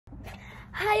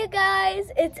Hi you guys,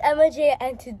 it's Emma J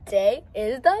and today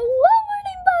is the Walmart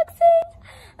unboxing.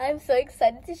 I'm so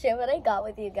excited to share what I got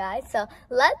with you guys. So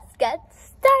let's get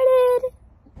started.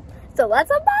 So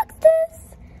let's unbox this.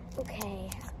 Okay.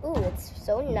 Ooh, it's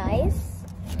so nice.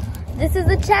 This is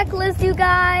the checklist, you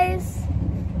guys.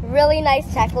 Really nice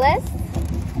checklist.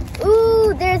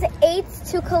 Ooh, there's 8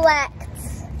 to collect.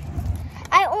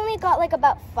 I only got like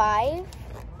about 5.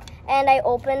 And I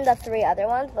opened the 3 other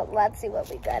ones, but let's see what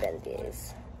we got in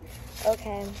these.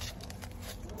 Okay.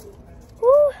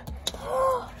 Ooh.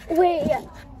 Wait,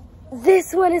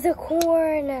 this one is a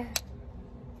corn.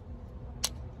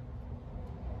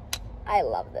 I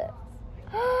love this.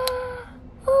 Oh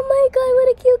my god,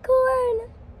 what a cute corn.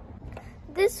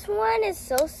 This one is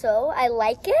so-so. I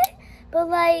like it, but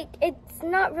like, it's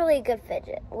not really a good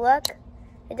fidget. Look,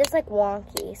 it's just like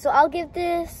wonky. So I'll give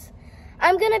this,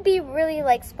 I'm gonna be really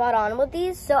like spot on with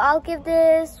these, so I'll give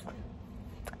this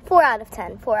 4 out of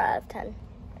 10. 4 out of 10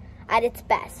 at its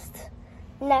best.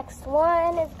 Next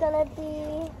one is gonna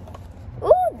be,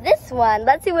 ooh, this one.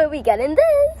 Let's see what we get in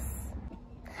this.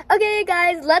 Okay,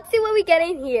 guys, let's see what we get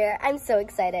in here. I'm so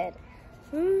excited.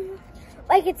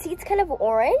 I can see it's kind of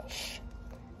orange.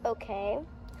 Okay.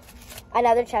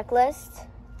 Another checklist.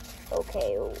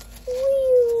 Okay.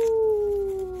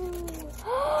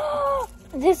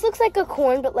 This looks like a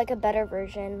corn, but like a better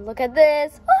version. Look at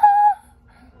this.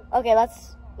 Okay,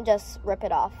 let's just rip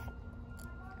it off.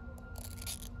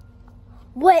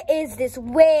 What is this?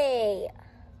 Wait.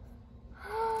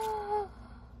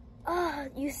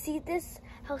 You see this?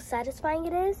 How satisfying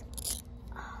it is?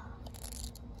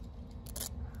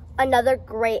 Another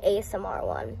great ASMR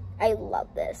one. I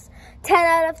love this. 10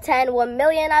 out of 10, 1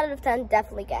 million out of 10,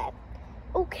 definitely get.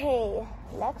 Okay,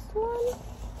 next one.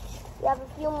 We have a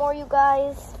few more, you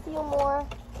guys. A few more.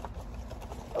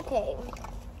 Okay.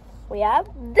 We have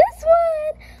this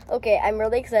one. Okay, I'm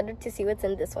really excited to see what's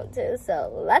in this one too.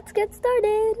 So let's get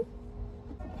started.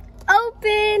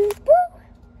 Open.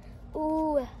 Woo.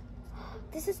 Ooh.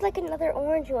 This is like another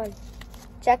orange one.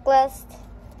 Checklist.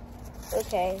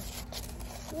 Okay.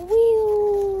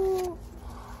 Woo.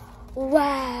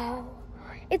 Wow.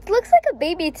 It looks like a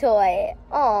baby toy.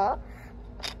 Aw.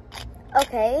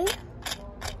 Okay.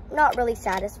 Not really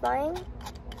satisfying.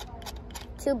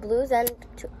 2 blues and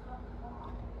 2.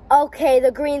 Okay,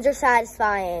 the greens are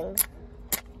satisfying.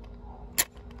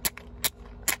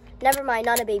 Never mind,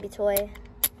 not a baby toy.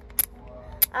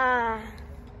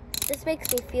 This makes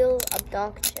me feel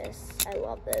obnoxious. I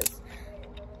love this.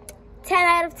 10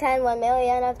 out of 10, 1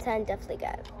 million out of 10, definitely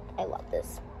get it. I love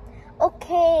this.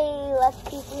 Okay, let's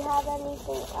see if we have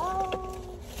anything else.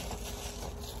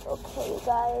 Okay, you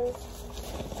guys.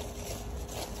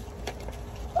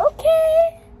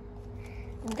 Okay,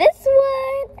 this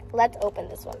one. Let's open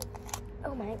this one.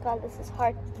 Oh my god, this is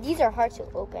hard. These are hard to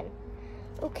open.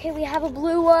 Okay, we have a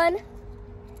blue one.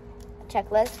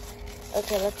 Checklist.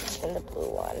 Okay, let's open the blue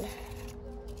one.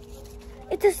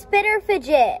 It's a spinner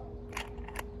fidget.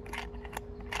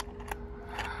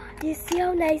 You see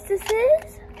how nice this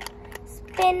is?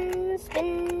 Spin,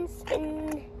 spin,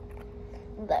 spin.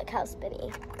 Look how spinny.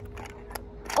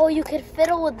 Oh, you could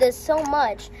fiddle with this so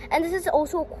much. And this is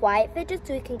also a quiet fidget,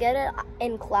 so you can get it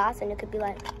in class and you could be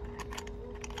like,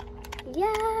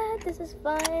 yeah, this is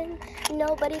fun.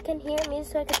 Nobody can hear me,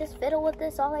 so I can just fiddle with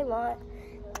this all I want.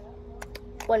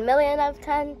 1 million out of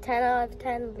 10, 10 out of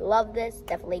 10. Love this,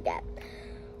 definitely get.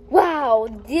 Wow,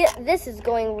 this is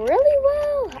going really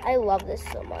well. I love this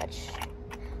so much.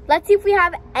 Let's see if we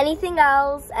have anything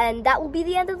else, and that will be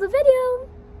the end of the video.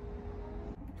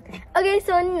 Okay,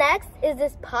 so next is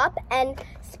this pop and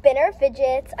spinner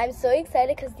fidgets. I'm so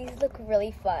excited because these look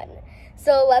really fun.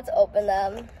 So let's open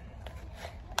them.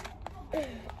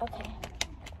 Okay.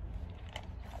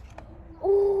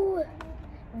 Ooh,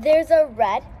 there's a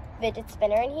red fidget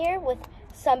spinner in here with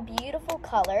some beautiful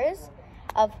colors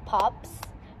of pops.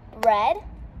 Red,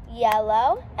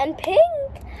 yellow, and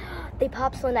pink. They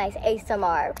pop so nice.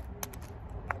 ASMR.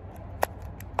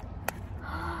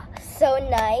 So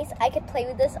nice. I could play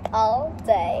with this all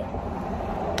day.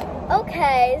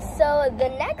 Okay, so the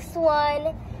next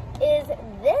one is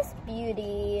this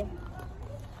beauty.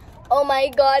 Oh my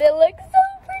god, it looks so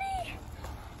pretty.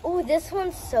 Oh, this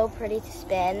one's so pretty to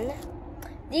spin.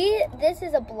 This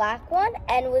is a black one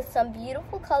and with some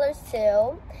beautiful colors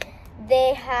too.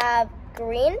 They have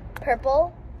green,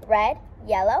 purple, red,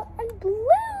 yellow, and blue.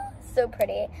 So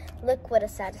pretty. Look what a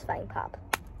satisfying pop.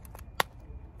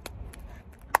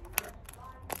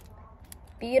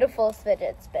 Beautiful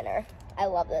fidget spinner. I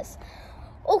love this.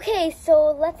 Okay,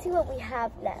 so let's see what we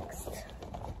have next.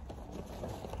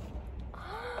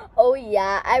 Oh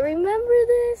yeah, I remember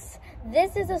this.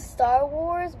 This is a Star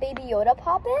Wars Baby Yoda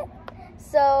Poppet.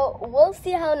 So we'll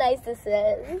see how nice this is.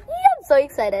 Yeah, I'm so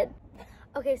excited.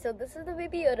 Okay, so this is the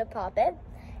Baby Yoda Poppet.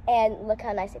 And look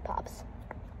how nice it pops.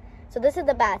 So this is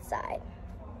the bad side.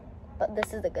 But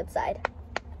this is the good side.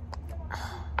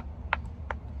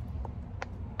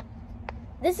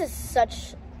 This is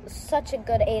such a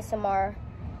good ASMR.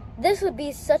 This would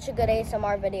be such a good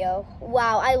ASMR video.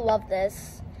 Wow, I love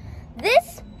this.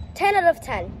 This, 10 out of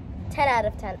 10. 10 out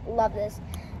of 10. Love this.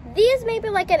 These maybe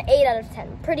like an 8 out of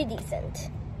 10. Pretty decent.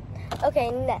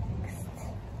 Okay, next.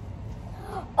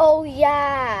 Oh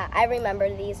yeah, I remember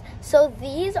these. So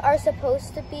these are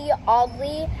supposed to be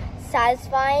oddly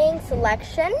satisfying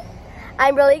selection.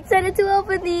 I'm really excited to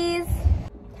open these.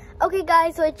 Okay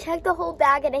guys, so I checked the whole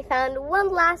bag and I found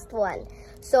one last one.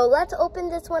 So let's open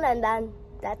this one and then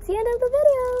that's the end of the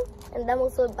video. And then we'll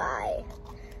say bye.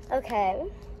 Okay.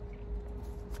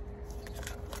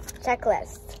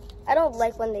 Checklist. I don't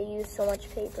like when they use so much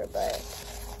paper, but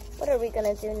what are we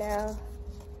gonna do now?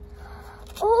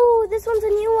 Oh, this one's a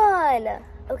new one.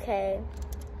 Okay.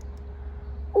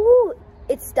 Ooh,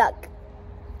 it's stuck.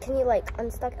 Can you like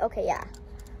unstuck? Okay, yeah.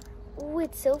 Ooh,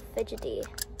 it's so fidgety.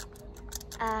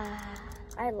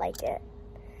 I like it.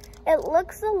 It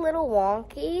looks a little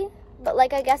wonky, but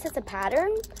like I guess it's a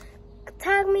pattern.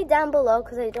 Tag me down below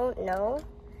because I don't know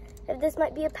if this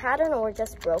might be a pattern or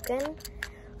just broken.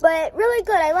 But really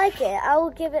good, I like it. I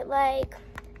will give it like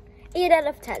 8 out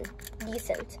of 10.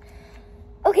 Decent.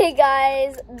 Okay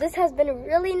guys, this has been a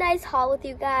really nice haul with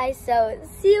you guys. So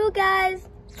see you guys.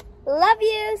 Love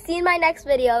you. See you in my next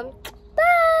video.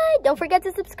 Bye. Don't forget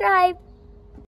to subscribe.